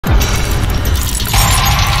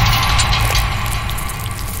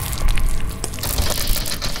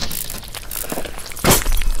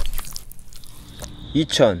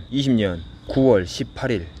2020년 9월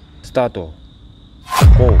 18일 스타트. 고!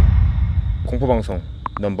 공포방송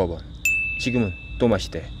넘버원. 지금은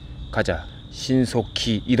또마시대. 가자.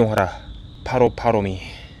 신속히 이동하라. 파로파로미.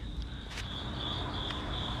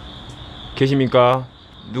 계십니까?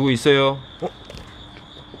 누구 있어요?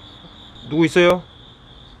 누구 있어요?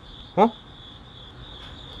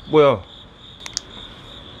 뭐야?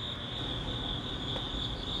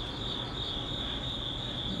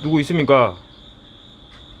 누구 있습니까?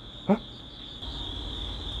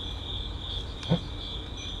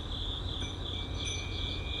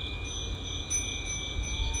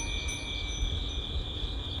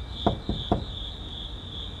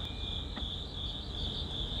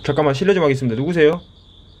 잠깐만 실례 좀 하겠습니다. 누구세요?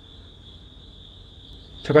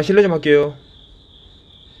 잠깐 실례 좀 할게요.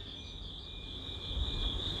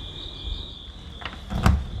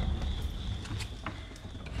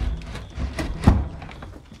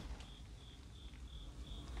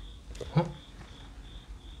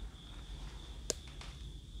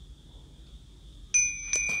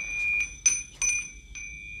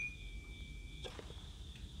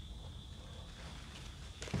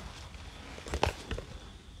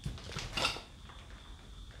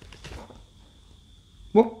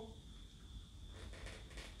 뭐?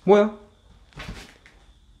 뭐야?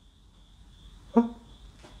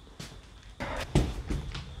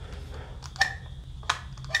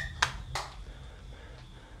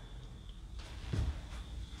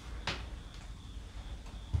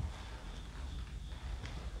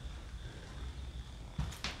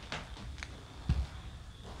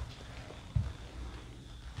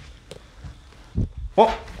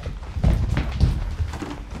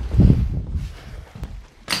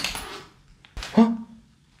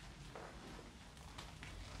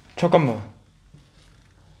 잠깐만.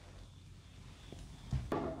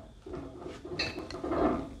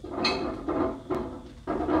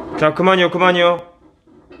 자, 그만이요.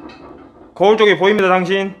 거울 쪽에 보입니다,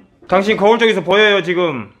 당신. 당신 거울 쪽에서 보여요,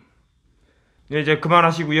 지금. 네, 이제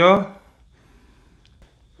그만하시고요.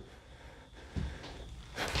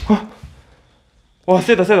 와,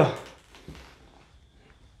 세다.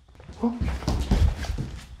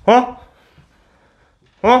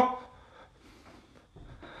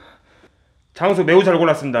 장소 매우 잘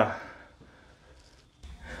골랐습니다.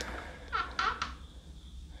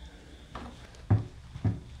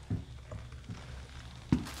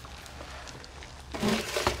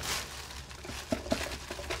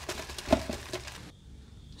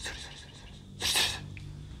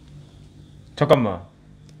 잠깐만.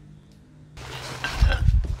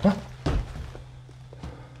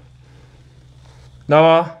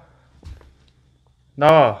 나와.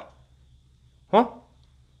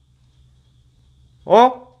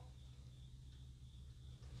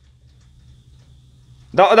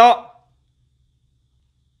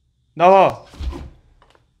 나와.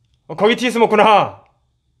 거기 뒤에 숨었구나.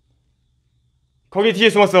 거기 뒤에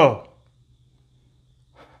숨었어.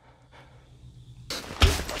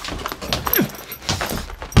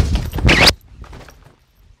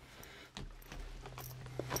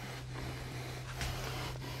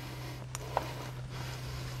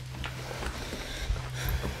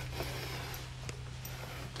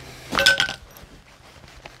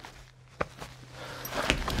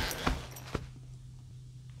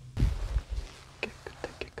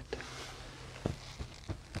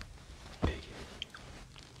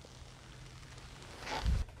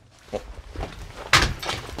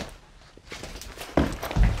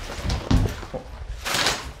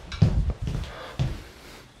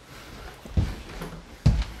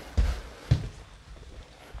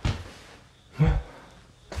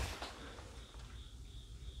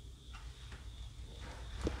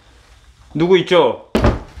 누구 있죠?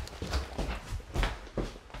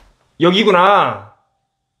 여기구나.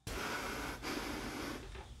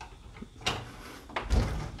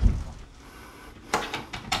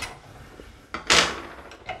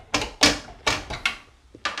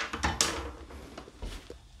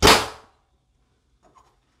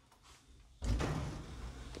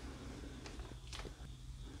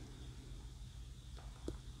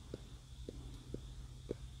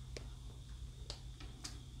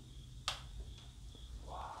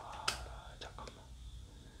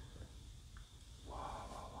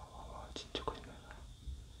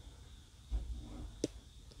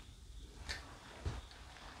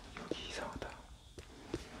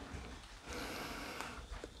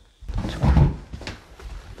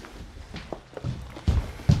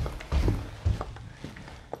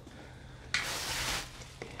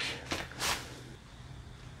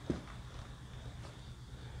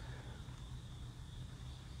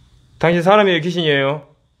 당신 사람이에요, 귀신이에요?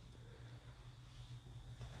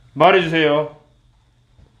 말해주세요.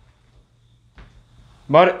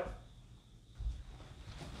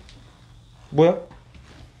 뭐야?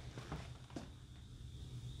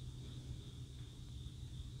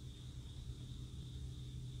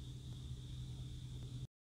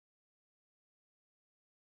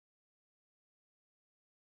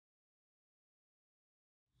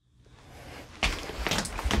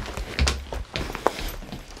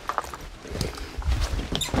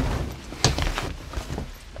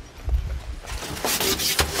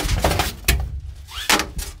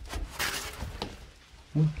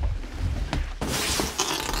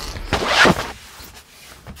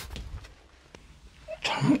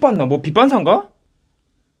 잘못 봤나? 뭐 빛반사인가?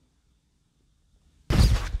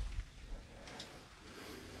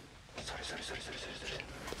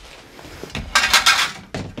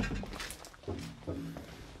 소리.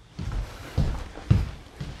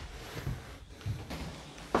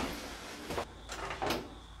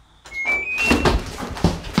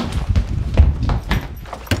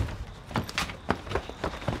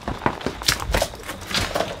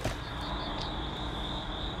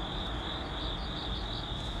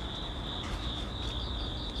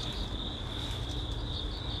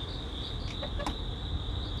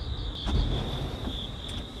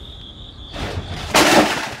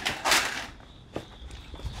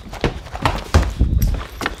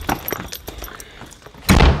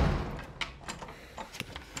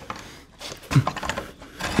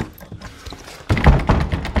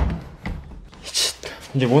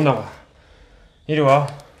 이제 못 나가. 이리 와.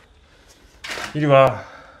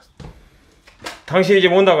 당신 이제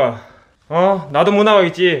못 나가. 나도 못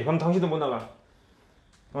나가겠지. 그럼 당신도 못 나가.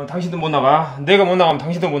 당신도 못 나가. 내가 못 나가면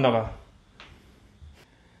당신도 못 나가.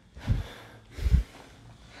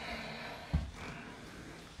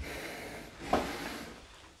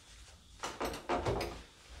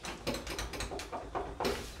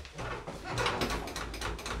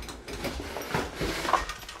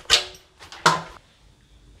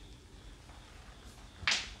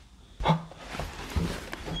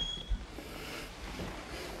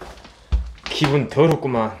 기분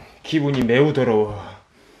더럽구만. 기분이 매우 더러워.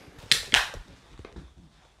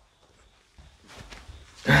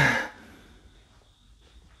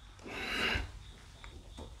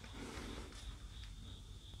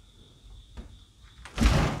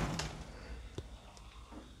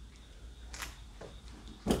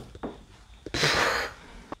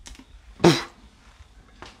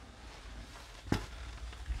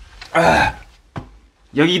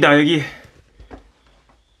 여기다 여기.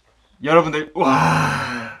 여러분들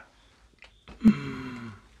와.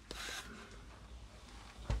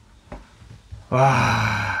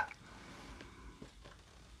 와.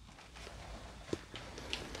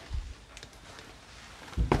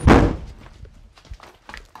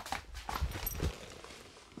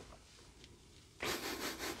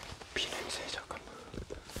 비냄새 잠깐만.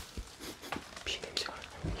 비냄새가.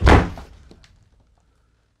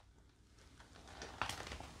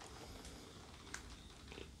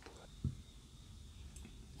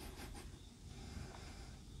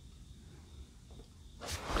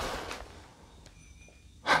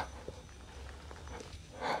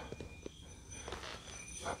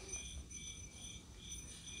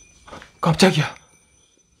 깜짝이야.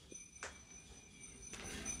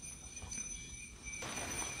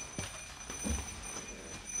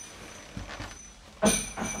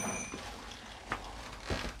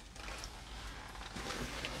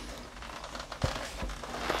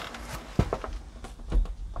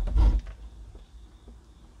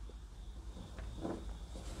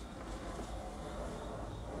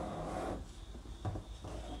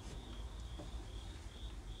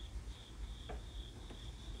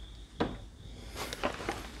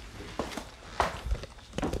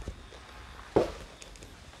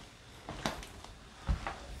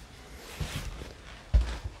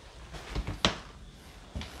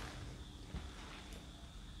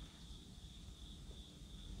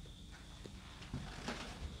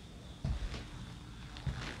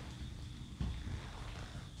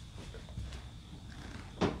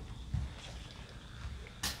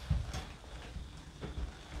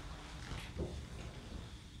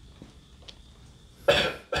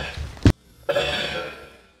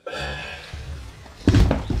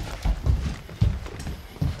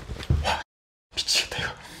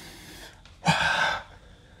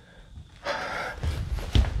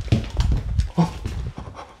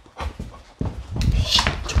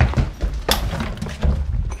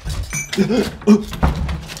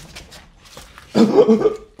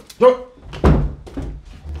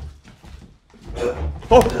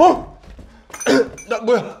 나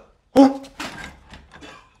뭐야?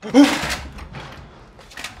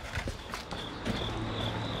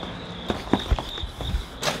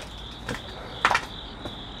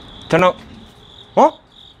 장난, 어?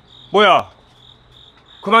 뭐야?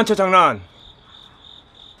 그만 쳐 장난.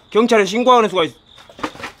 경찰에 신고하는 수가 있...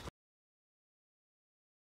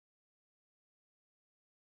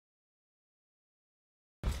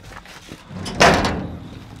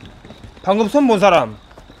 방금 손 본 사람,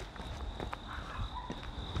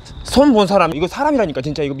 손 본 사람 이거 사람이라니까.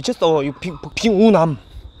 진짜 이거 미쳤어. 이거 빙우남.